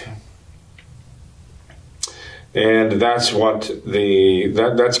hypnotic. And that's what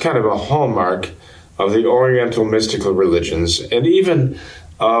that's kind of a hallmark of the Oriental mystical religions, and even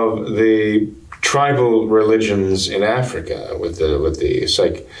of the tribal religions in Africa, with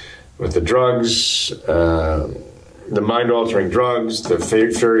the drugs, the mind-altering drugs, the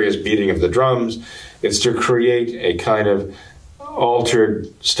furious beating of the drums. It's to create a kind of altered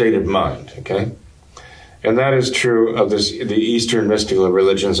state of mind. Okay, and that is true of the Eastern mystical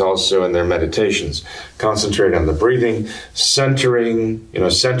religions also in their meditations. Concentrate on the breathing, centering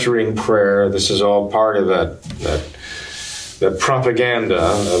prayer. This is all part of that propaganda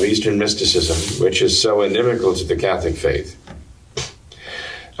of Eastern mysticism, which is so inimical to the Catholic faith,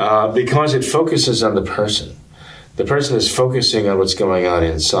 because it focuses on the person. The person is focusing on what's going on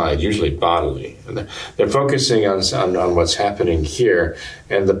inside, usually bodily. And they're focusing on what's happening here,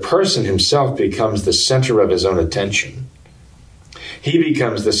 and the person himself becomes the center of his own attention. He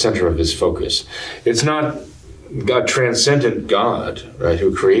becomes the center of his focus. It's not a transcendent God, right,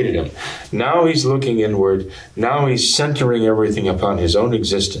 who created him. Now he's looking inward. Now he's centering everything upon his own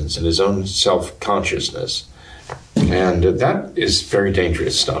existence and his own self-consciousness. And that is very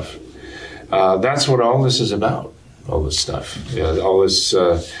dangerous stuff. That's what all this is about. All this stuff, all this.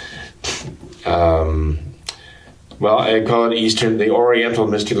 Well, I call it the Oriental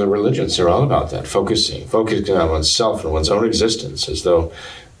mystical religions. They're all about that, focusing on oneself and one's own existence, as though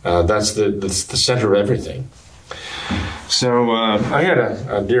that's the center of everything. So I had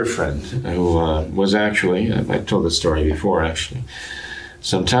a dear friend who was actually, I've told this story before, actually,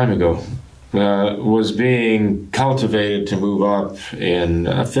 some time ago, was being cultivated to move up in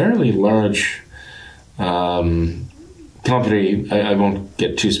a fairly large company. I won't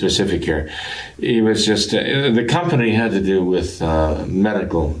get too specific here. It was just, the company had to do with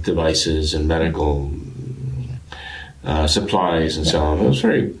medical devices and medical supplies and so on. It was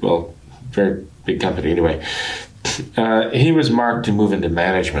very big company anyway. He was marked to move into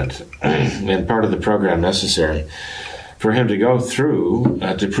management, and part of the program necessary for him to go through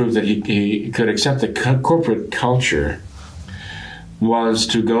to prove that he could accept the corporate culture was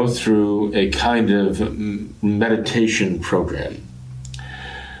to go through a kind of meditation program.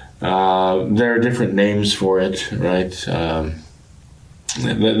 There are different names for it, right?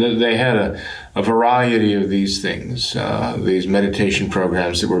 They had a variety of these things, these meditation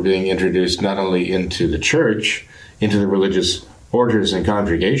programs that were being introduced not only into the church, into the religious orders and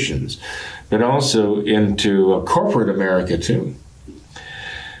congregations, but also into corporate America too.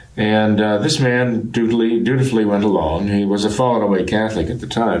 And this man dutifully went along. He was a fallen away Catholic at the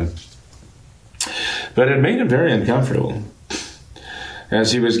time. But it made him very uncomfortable,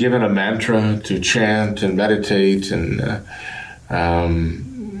 as he was given a mantra to chant and meditate. And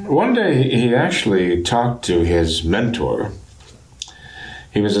one day he actually talked to his mentor.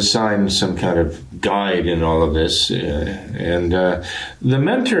 He was assigned some kind of guide in all of this. And the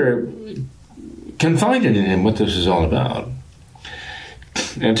mentor confided in him what this was all about,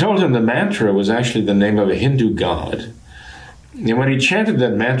 and told him the mantra was actually the name of a Hindu god. And when he chanted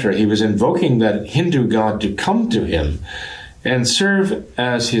that mantra, he was invoking that Hindu god to come to him and serve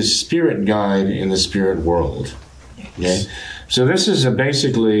as his spirit guide in the spirit world. Okay? So this is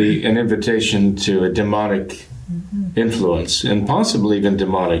basically an invitation to a demonic influence, and possibly even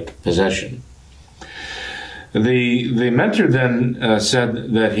demonic possession. The mentor then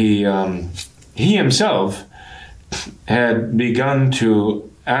said that he himself had begun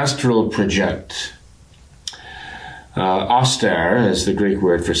to astral project Auster is the Greek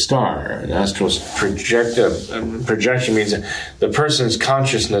word for star. An astral projection means the person's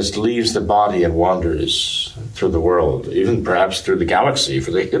consciousness leaves the body and wanders through the world, even perhaps through the galaxy,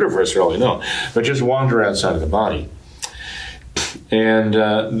 for the universe, for all we know, but just wander outside of the body. And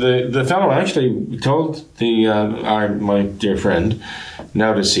the fellow actually told my dear friend,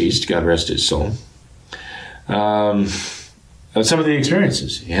 now deceased, God rest his soul, some of the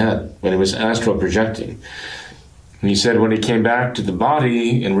experiences he had when he was astral projecting. And he said when he came back to the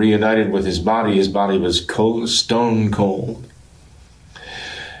body and reunited with his body was cold, stone cold.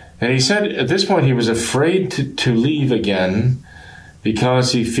 And he said at this point he was afraid to leave again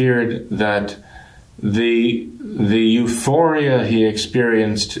because he feared that the euphoria he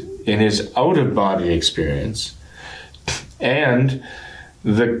experienced in his out-of-body experience and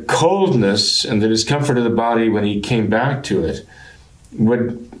the coldness and the discomfort of the body when he came back to it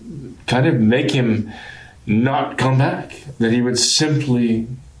would kind of make him not come back, that he would simply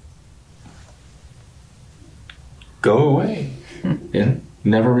go away,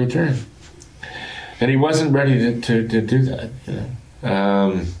 never return. And he wasn't ready to do that.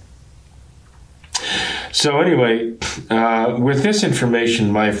 So anyway, with this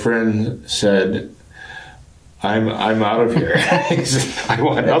information, my friend said, I'm out of here. I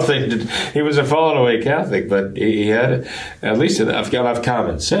want nothing to. He was a fallen away Catholic, but he had at least enough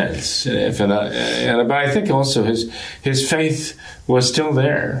common sense. But I think also his faith was still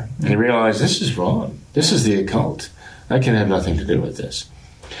there, and he realized this is wrong. This is the occult. I can have nothing to do with this.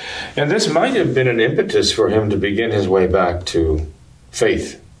 And this might have been an impetus for him to begin his way back to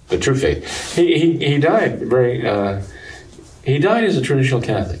faith, the true faith. He died very. He died as a traditional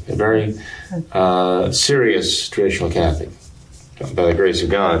Catholic, a very serious traditional Catholic, by the grace of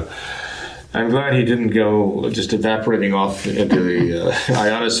God. I'm glad he didn't go just evaporating off into the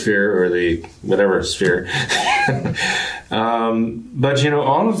ionosphere or the whatever sphere. But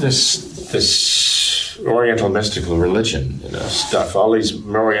all of this Oriental mystical religion, stuff, all these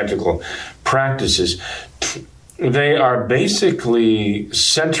Oriental practices, they are basically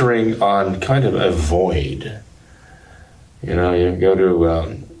centering on kind of a void. You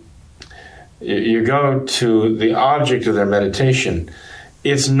go to the object of their meditation.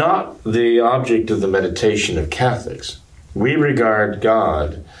 It's not the object of the meditation of Catholics. We regard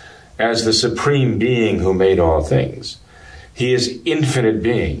God as the supreme being who made all things. He is infinite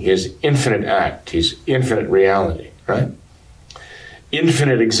being. He is infinite act. He's infinite reality, right?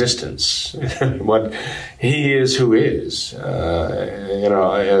 Infinite existence. What he is who is.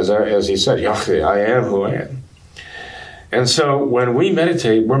 As he said, Yahweh, I am who I am. And so when we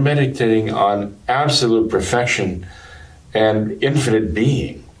meditate, we're meditating on absolute perfection and infinite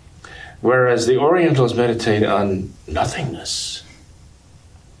being, whereas the Orientals meditate on nothingness.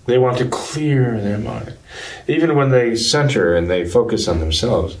 They want to clear their mind. Even when they center and they focus on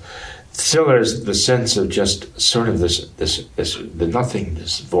themselves, still there's the sense of just sort of the nothing,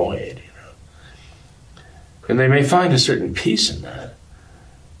 this void. And they may find a certain peace in that.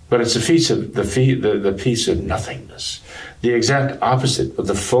 But it's the peace of the peace of nothingness, the exact opposite of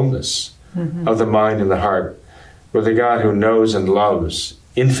the fullness of the mind and the heart, with the God who knows and loves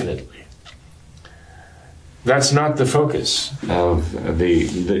infinitely. That's not the focus of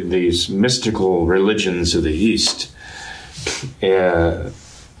these mystical religions of the East, but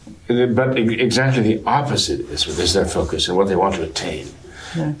exactly the opposite is their focus and what they want to attain.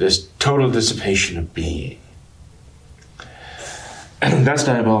 Yeah. This total dissipation of being. That's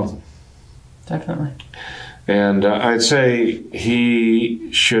diabolical. Definitely. And I'd say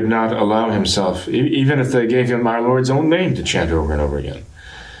he should not allow himself, even if they gave him our Lord's own name to chant over and over again.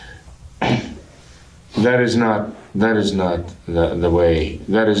 That is not the way.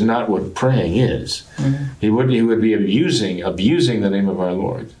 That is not what praying is. Mm-hmm. He would be abusing the name of our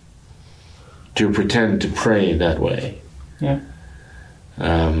Lord to pretend to pray that way. Yeah.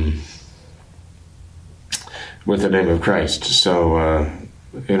 With the name of Christ. So, I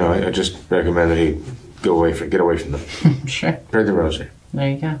just recommend that he get away from them. Sure. Pray the rosary. There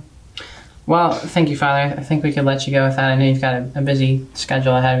you go. Well, thank you, Father. I think we could let you go with that. I know you've got a busy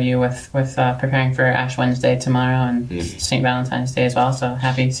schedule ahead of you with preparing for Ash Wednesday tomorrow and St. Valentine's Day as well. So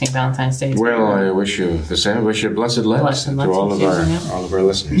happy St. Valentine's Day. Well, I wish you the same. I wish you a blessed Lent to all of our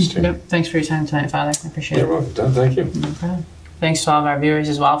listeners too. Yep. Thanks for your time tonight, Father. I appreciate it. You're welcome. Thank you. No problem. Thanks to all of our viewers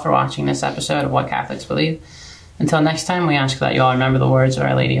as well for watching this episode of What Catholics Believe. Until next time, we ask that you all remember the words of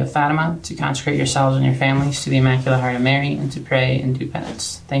Our Lady of Fatima, to consecrate yourselves and your families to the Immaculate Heart of Mary, and to pray and do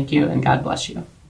penance. Thank you, and God bless you.